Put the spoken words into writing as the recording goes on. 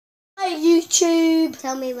YouTube.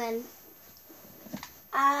 Tell me when.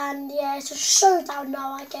 And yeah, it's a showdown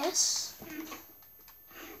now, I guess.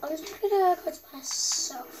 I'm just gonna go to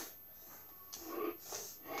myself.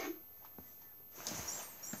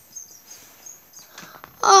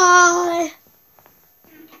 Oh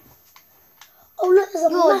look, there's a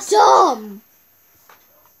You're massive... dumb.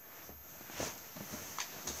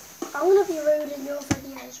 I'm gonna be rude in your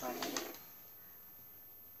videos, Ronnie.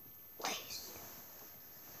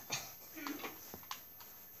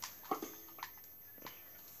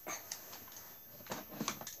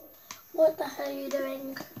 What the hell are you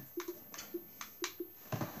doing?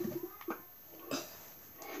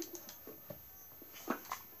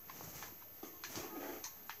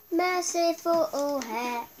 Merciful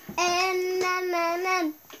hair.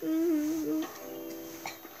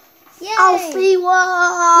 Yay. Alfie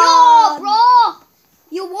won! Yo, bro!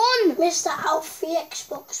 You won! Mr. Alfie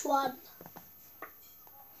Xbox One.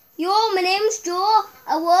 Yo, my name's Joe.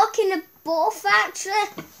 I work in a bottle factory.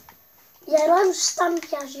 Yeah, and I'm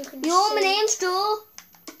Stumpy, as you can see. Yo, my name's Joe.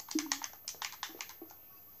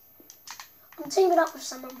 I'm teaming up with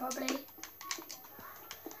someone, probably.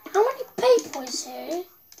 How many people is here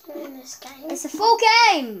in this game? It's a full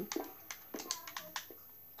game.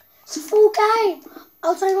 It's a full game.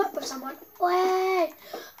 I'll team up with someone. Away!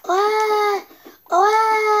 Away!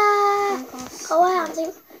 Away! Away! I'm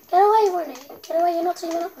teaming. Get away, Ronnie. Get away. You're not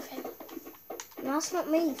teaming up with him. No, that's not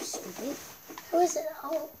me, you stupid. Who is it?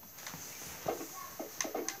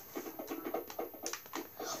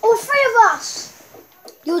 Oh, three of us.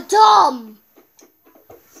 You're dumb.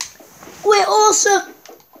 We're awesome.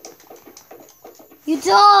 You're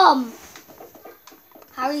dumb.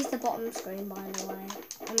 Harry's the bottom screen, by the way.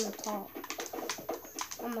 I'm the top.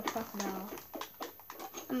 I'm a crocodile.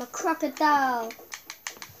 I'm a crocodile.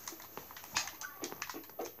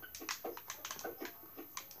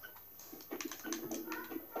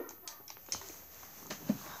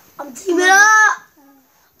 I'm teaming up.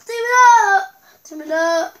 Teaming up. Teaming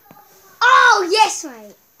up. Oh, yes,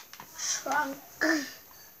 mate. Shrunk.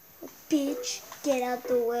 Bitch, get out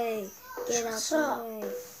the way. Get out Shut up. the way.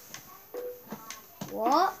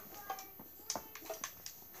 What?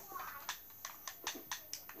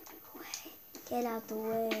 Get out the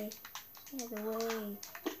way. Get out the way.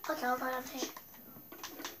 Okay, I'll go down here.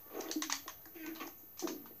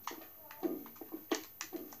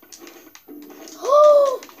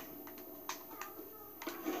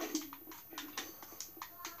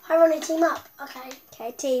 Hi, Ronnie, team up. Okay.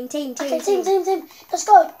 Okay, team. Okay, team. Let's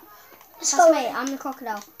go. Let's That's go. me. I'm the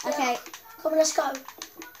crocodile. Yeah. Okay. Come on, let's go.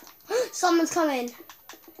 Someone's coming.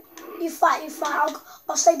 You fight.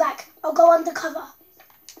 I'll stay back. I'll go undercover.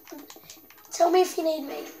 Tell me if you need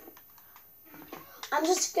me. I'm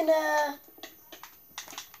just gonna...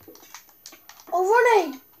 Oh,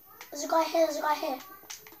 Ronnie! There's a guy here.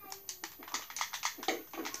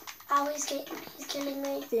 Oh, he's killing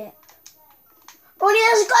me. Flip. Ronnie,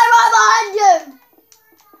 there's a guy right behind you!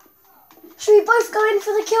 Should we both go in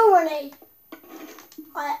for the kill, Ronnie?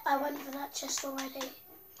 I went for that chest already.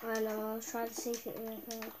 I know, I was trying to see if it was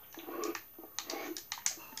okay.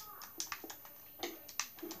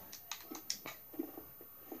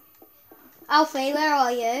 Alfie, where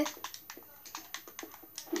are you?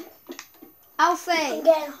 Alfie! I'm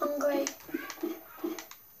getting hungry.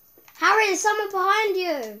 Harry, there's someone behind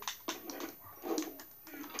you.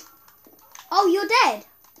 Oh, you're dead.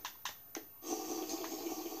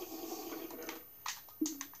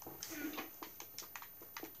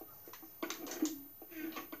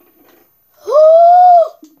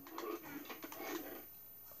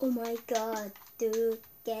 Oh my god, dude,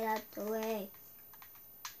 get out the way.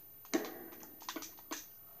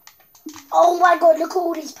 Oh my god, look at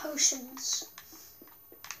all these potions.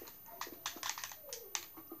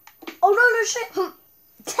 Oh no, shit. Oh,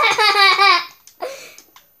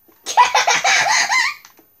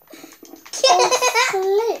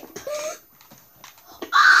 flip.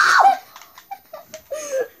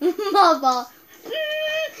 Mother.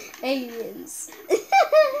 Aliens.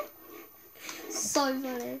 So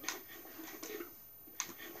funny.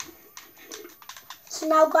 So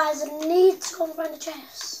now, guys, I need to go and find a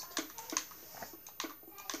chest.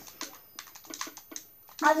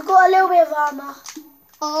 I've got a little bit of armor.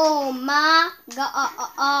 Oh my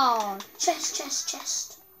god. Chest.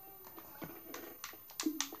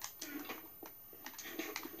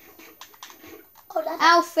 Oh, that's...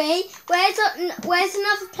 Alfie, where's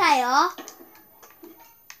another player?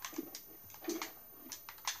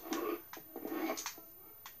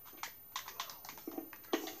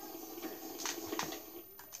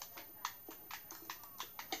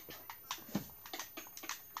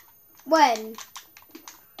 When?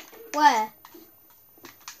 Where?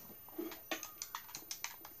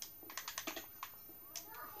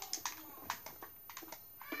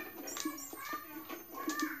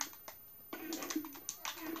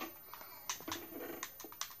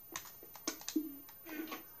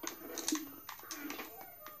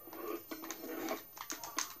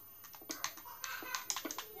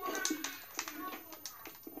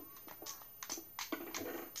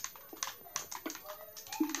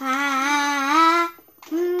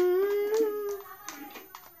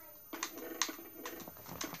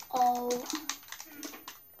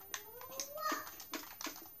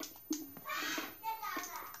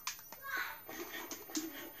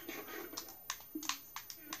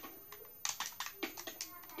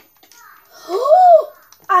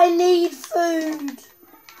 Dude.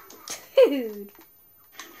 Dude.